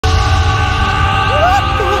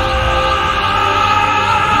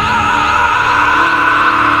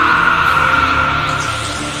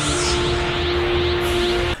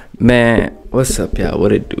Man, what's up, y'all?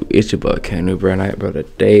 What it do? It's your boy Kenny Bro Knight, bro.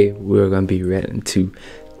 Today we're gonna be reacting to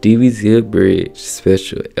DBZ Abridged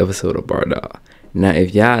special episode of Bardock. Now,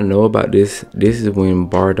 if y'all know about this, this is when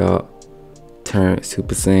Bardock turned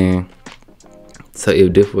Super Saiyan. So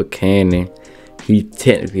if this was canon, he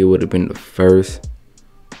technically would have been the first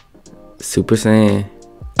Super Saiyan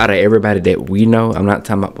out of everybody that we know. I'm not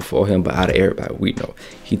talking about before him, but out of everybody we know,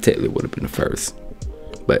 he technically would have been the first.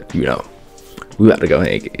 But you know, we about to go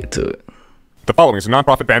ahead and get into it. The following is a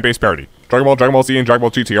non-profit fan-based parody. Dragon Ball Z, and Dragon Ball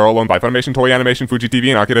GT are all owned by Funimation, Toei Animation, Fuji TV,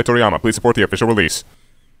 and Akira Toriyama. Please support the official release.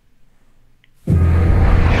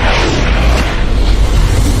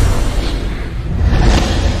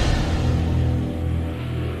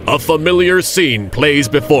 A familiar scene plays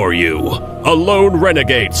before you. A lone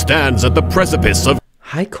renegade stands at the precipice of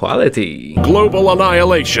High quality. global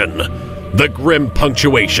annihilation. The grim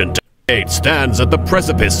punctuation stands at the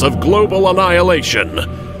precipice of global annihilation.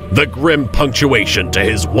 The grim punctuation to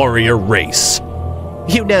his warrior race.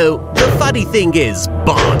 You know, the funny thing is,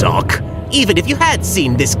 Bardock, even if you had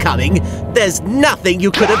seen this coming, there's nothing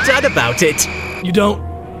you could have done about it. You don't?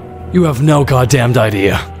 You have no goddamned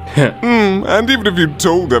idea. And even if you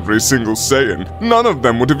told every single Saiyan, none of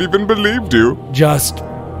them would have even believed you. Just,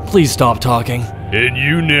 please stop talking. And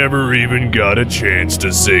you never even got a chance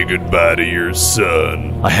to say goodbye to your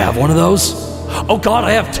son. I have one of those? Oh god,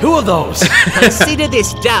 I have two of those! Consider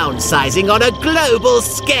this downsizing on a global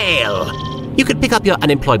scale. You could pick up your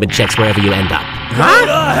unemployment checks wherever you end up. What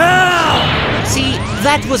the hell? See,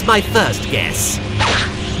 that was my first guess.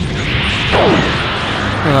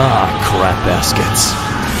 Ah, crap baskets.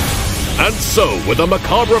 And so, with a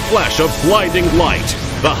macabre flash of blinding light,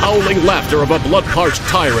 the howling laughter of a blood-parched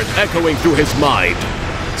tyrant echoing through his mind,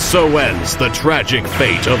 so ends the tragic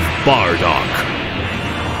fate of Bardock.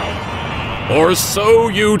 Or so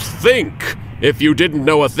you'd think, if you didn't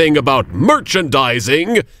know a thing about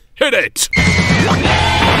merchandising. Hit it!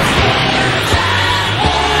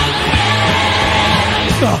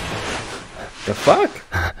 The fuck?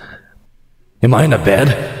 Am I in a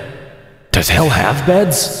bed? Does hell have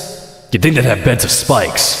beds? You'd think they'd have beds of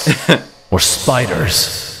spikes. Or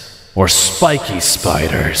spiders. Or spiky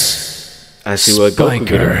spiders. I see what Goku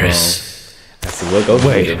did wrong. Spikers. I see what Goku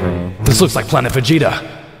Wait, did wrong. this looks like Planet Vegeta.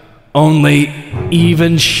 Only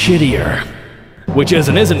even shittier. Which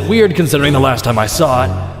isn't weird considering the last time I saw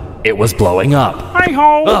it, it was blowing up.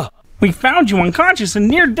 Hi-ho! We found you unconscious and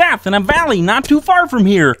near death in a valley not too far from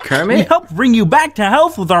here. Kermit? We helped bring you back to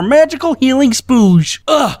health with our magical healing spooge.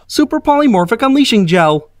 Super polymorphic unleashing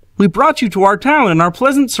gel. We brought you to our town and our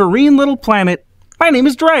pleasant, serene little planet. My name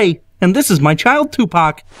is Dre, and this is my child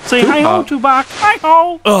Tupac. Say hi-ho, Tupac.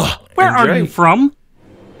 Hi-ho! Where are Dre. you from?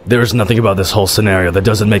 There's nothing about this whole scenario that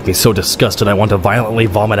doesn't make me so disgusted I want to violently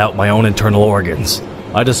vomit out my own internal organs.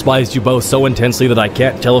 I despised you both so intensely that I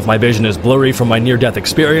can't tell if my vision is blurry from my near-death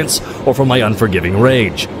experience or from my unforgiving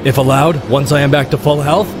rage. If allowed, once I am back to full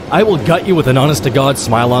health, I will gut you with an honest-to-God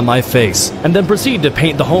smile on my face, and then proceed to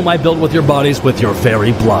paint the home I built with your bodies with your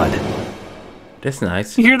very blood. That's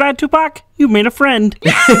nice. You hear that, Tupac? You've made a friend.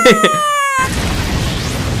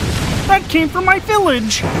 That came from my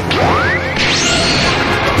village.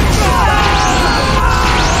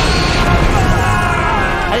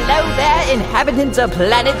 Hello there, inhabitants of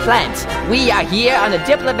Planet Plant. We are here on a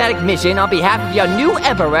diplomatic mission on behalf of your new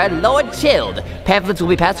emperor, Lord Chilled. Pamphlets will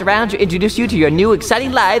be passed around to introduce you to your new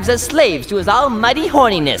exciting lives as slaves to his almighty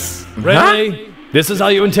horniness. Really? This is how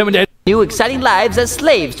you intimidate? New exciting lives as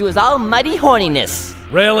slaves to his almighty horniness.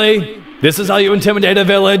 Really? This is how you intimidate a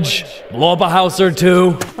village? Blow up a house or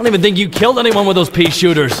two? I don't even think you killed anyone with those pea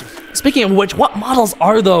shooters. Speaking of which, what models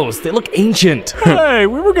are those? They look ancient. Hey,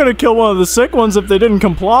 we were gonna kill one of the sick ones if they didn't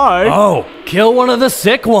comply. Oh, kill one of the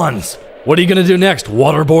sick ones. What are you gonna do next?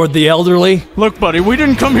 Waterboard the elderly? Look, buddy, we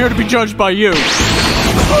didn't come here to be judged by you.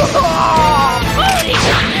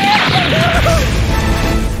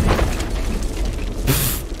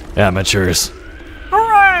 Amateurs.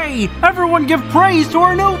 Hooray! Everyone give praise to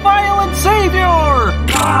our new violent savior!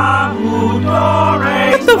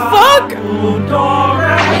 What the fuck?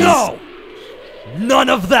 No! None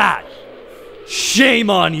of that! Shame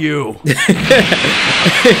on you!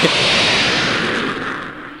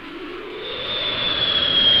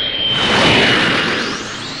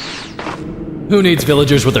 Who needs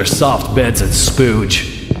villagers with their soft beds and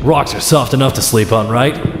spooge? Rocks are soft enough to sleep on,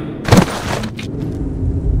 right?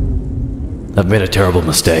 I've made a terrible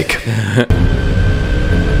mistake.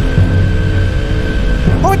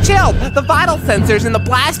 Oh, chill! The vital sensors and the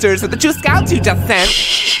blasters of the two scouts you just sent.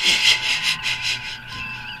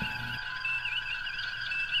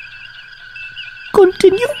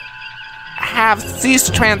 Continue. have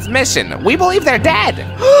ceased transmission. We believe they're dead.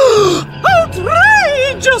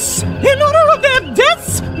 Outrageous! In honor of their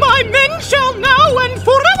deaths, my men shall now and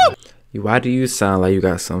forever Why do you sound like you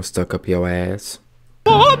got something stuck up your ass?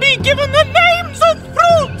 be given the names of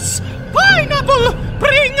fruits. Pineapple,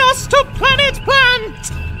 bring us to planet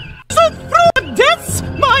plant. Of fruit deaths,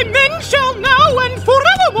 my men shall now and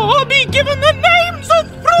forevermore be given the names of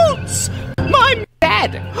fruits. My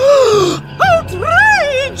Dead.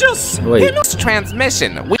 outrageous! Wait.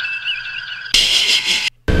 Transmission.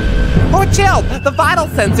 Oh, chill! The vital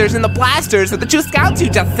sensors and the blasters that the two scouts you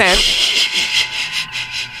just sent.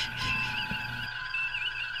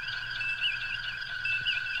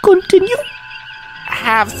 Continue.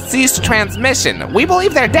 Have ceased transmission. We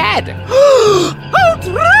believe they're dead.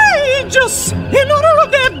 Outrageous! In honor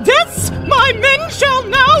of their deaths, my men shall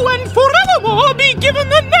now and forevermore be given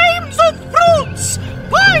the names of fruits.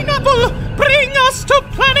 Pineapple, bring us to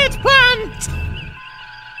planet plant.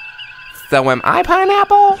 So am I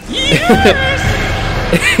pineapple? Yes!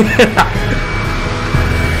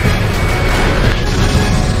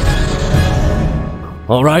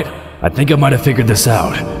 Alright, I think I might have figured this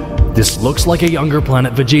out. This looks like a younger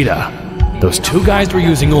planet Vegeta. Those two guys were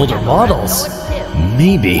using older models.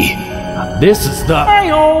 Maybe. This is the...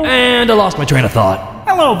 Hi-yo! And I lost my train of thought.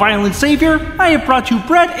 Hello, Violent Savior. I have brought you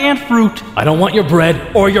bread and fruit. I don't want your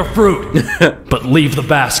bread or your fruit. But leave the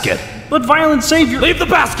basket. But Violent Savior... Leave the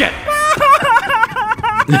basket!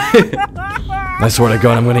 I swear to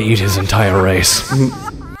God, I'm gonna eat his entire race.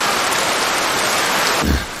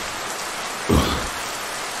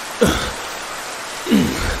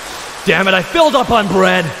 Damn it, I filled up on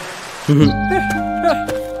bread!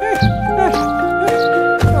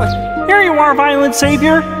 Here you are, Violent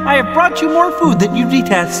Savior. I have brought you more food that you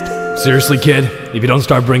detest. Seriously, kid? If you don't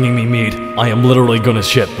start bringing me meat, I am literally gonna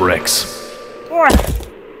shit bricks.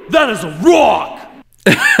 That is a rock!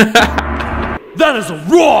 That is a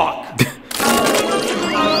rock!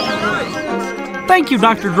 Thank you,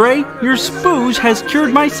 Dr. Dre. Your spooge has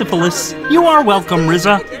cured my syphilis. You are welcome,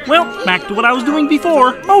 Rizza. Well, back to what I was doing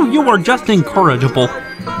before. Oh, you are just incorrigible.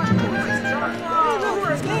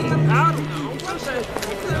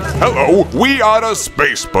 Hello, we are the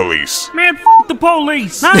Space Police. Man, the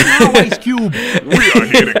police. Not now, Ice Cube. We are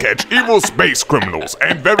here to catch evil space criminals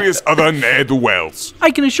and various other ne'er-do-wells.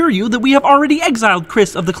 I can assure you that we have already exiled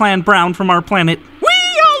Chris of the Clan Brown from our planet. We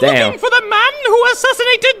are looking for the man who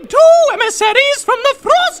assassinated 2 emissaries from the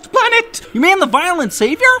Frost planet. You mean the Violent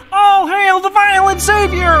Savior? All hail the Violent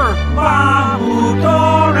Savior!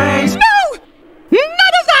 Vamutores! No!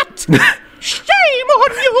 None of that! Shame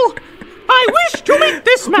on you! I wish to meet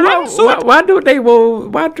this man Why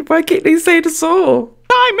can't they say the soul?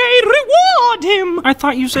 I may reward him! I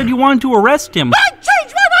thought you said you wanted to arrest him. I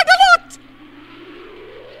changed my mind a lot!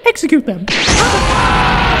 Execute them.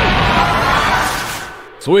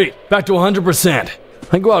 Sweet, back to 100%.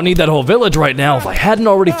 I'd go out and eat that whole village right now if I hadn't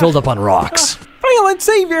already filled up on rocks. Violent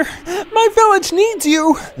Savior, my village needs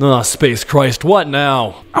you. Ah, Space Christ, what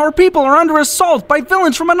now? Our people are under assault by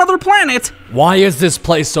villains from another planet. Why is this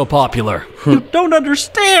place so popular? You don't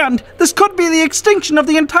understand. This could be the extinction of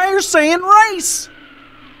the entire Saiyan race.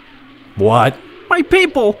 What? My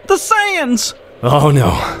people, the Saiyans. Oh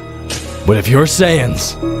no. But if you're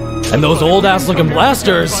Saiyans, and those old-ass looking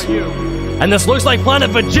blasters, and this looks like Planet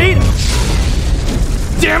Vegeta...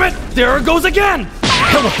 Damn it! There it goes again!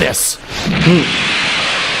 Hell with this!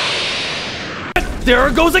 There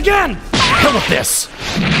it goes again! Hell with this!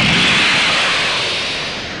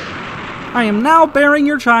 I am now bearing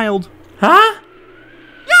your child. Huh?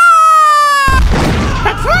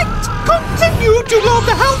 That's right! Continue to load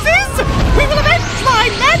the houses! We will avenge my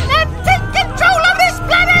men and take control of this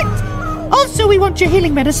planet! Also, we want your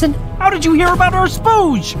healing medicine. How did you hear about our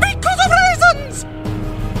spooge? Because of raisins!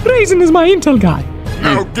 Raisin is my intel guy.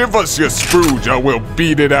 Now give us your spooge or we'll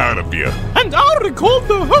beat it out of you. And I'll record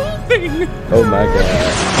the whole thing! Oh my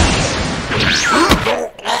god.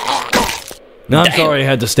 I'm sorry I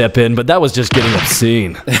had to step in, but that was just getting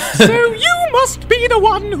obscene. So you must be the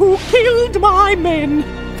one who killed my men!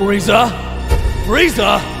 Frieza!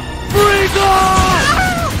 Frieza! Frieza!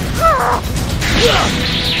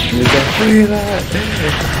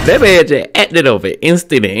 That man just acted over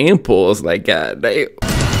instant impulse, like goddamn.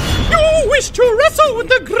 You wish to wrestle with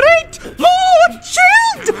the great Lord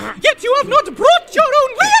Shield, yet you have not brought your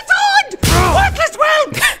own leotard! Worthless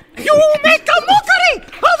world! You make a mockery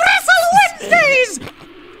of Wrestle Wednesdays!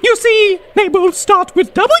 You see, they both start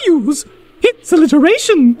with W's. It's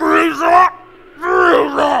alliteration. I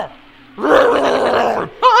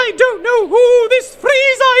don't know who this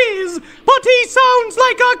Frieza is, but he sounds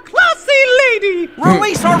like a classy lady!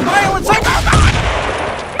 Release our violence!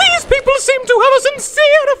 These people seem to have a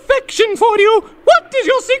sincere affection for you. What is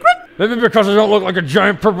your secret? Maybe because I don't look like a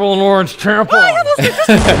giant purple and orange tampon.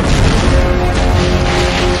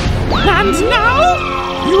 And now,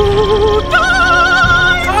 you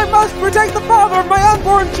die! I must protect the father of my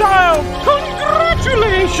unborn child!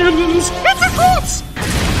 Congratulations! It's a corpse!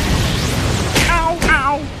 Ow,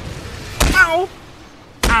 ow. Ow.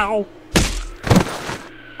 Ow.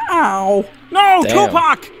 Ow. No, Damn.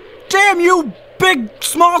 Tupac! Damn you, big,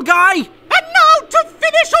 small guy! And now to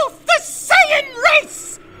finish off the Saiyan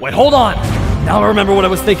race! Wait, hold on! Now I remember what I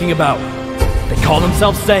was thinking about. They call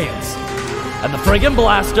themselves Saiyans. And the friggin'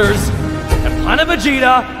 blasters, and Planet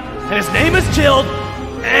Vegeta, and his name is Chilled,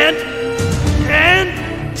 and...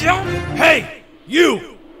 Hey!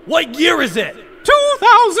 You! What year is it?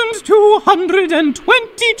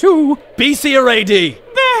 2222. BC or AD? The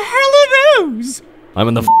hell are those? I'm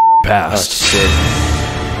in the past. Oh, shit.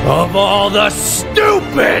 Of all the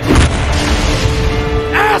stupid,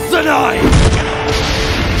 asinine,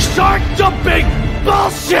 shark-jumping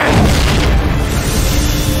bullshit!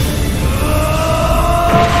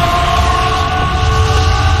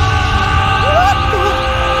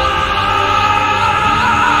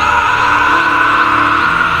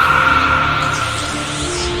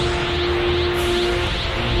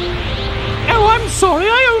 Oh, I'm sorry,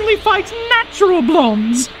 I only fight natural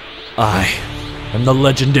blondes. I am the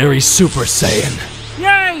legendary Super Saiyan.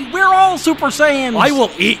 Yay! We're all Super Saiyans! I will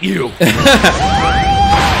eat you!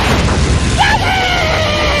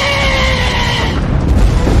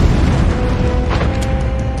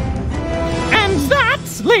 And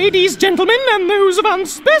that, ladies, gentlemen, and those of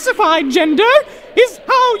unspecified gender, is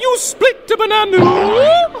how you split a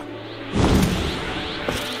banana.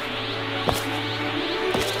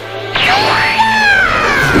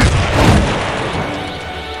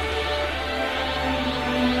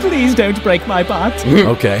 Please don't break my butt.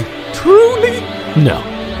 Okay. Truly? No.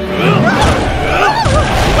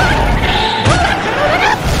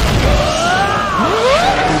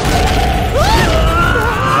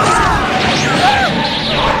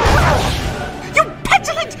 You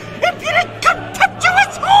petulant, impudent,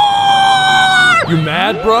 contemptuous whore! You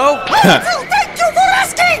mad, bro? Well, thank you for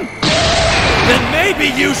asking! Then maybe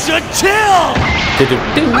you should chill!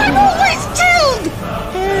 I'm always chilled!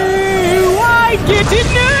 Oh, I get it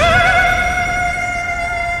now!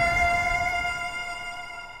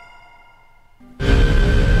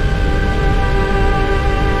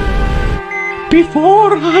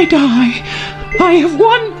 Before I die, I have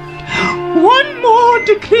one more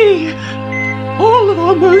decree. All of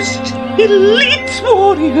our most elite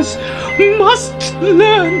warriors must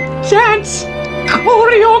learn dance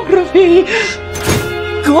choreography.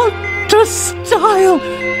 Got to style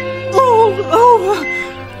all over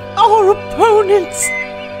our opponent's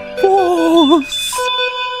force.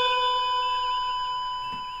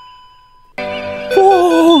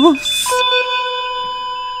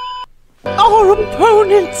 Our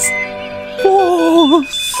opponent's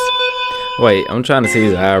force. Wait, I'm trying to see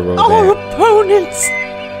his eye roll Our back. opponent's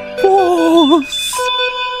force.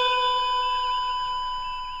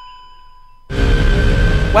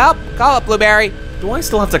 Well, call up Blueberry. Do I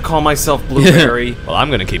still have to call myself Blueberry? Well,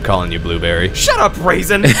 I'm gonna keep calling you Blueberry. Shut up,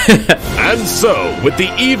 Raisin! And so, with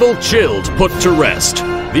the evil Chilled put to rest,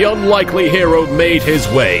 the unlikely hero made his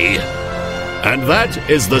way. And that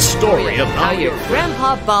is the story of How your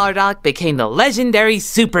grandpa Bardock became the legendary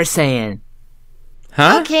Super Saiyan.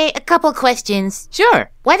 Huh? Okay, a couple questions.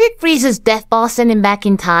 Sure. Why did Frieza's death ball send him back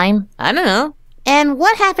in time? I don't know. And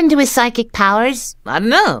what happened to his psychic powers? I don't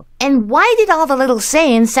know. And why did all the little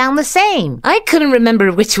Saiyans sound the same? I couldn't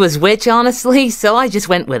remember which was which, honestly, so I just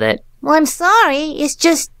went with it. Well, I'm sorry. It's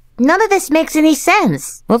just none of this makes any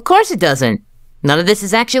sense. Well, of course it doesn't. None of this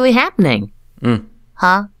is actually happening.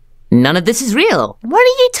 Huh? None of this is real. What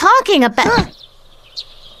are you talking about?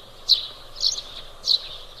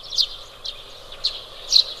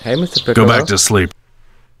 Hey, Mr. Piccolo. Go back to sleep.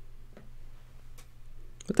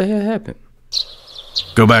 What the hell happened?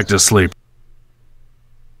 Go back to sleep.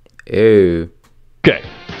 Ew. Okay,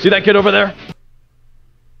 see that kid over there?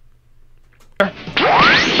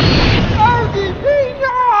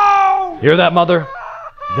 Hear that, mother?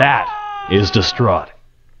 That is distraught.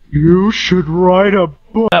 You should write a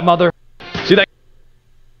book. That mother? See that?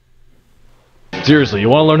 Seriously, you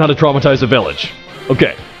want to learn how to traumatize a village?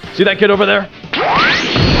 Okay, see that kid over there?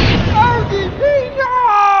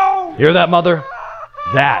 Hear that, mother?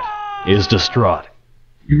 That is distraught.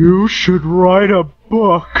 You should write a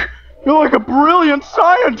book. You're like a brilliant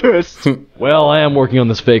scientist. Well, I am working on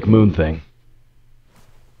this fake moon thing.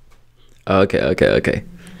 Okay.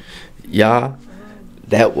 Y'all,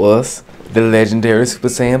 that was the legendary Super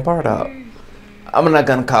Saiyan Bardock. I'm not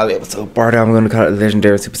gonna call it episode Bardock, I'm gonna call it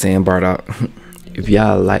legendary Super Saiyan Bardock. If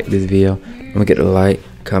y'all like this video, I'm gonna get a like,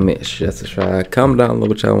 comment, share, subscribe, comment down below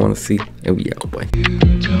what y'all wanna see, and we out,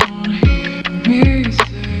 boy.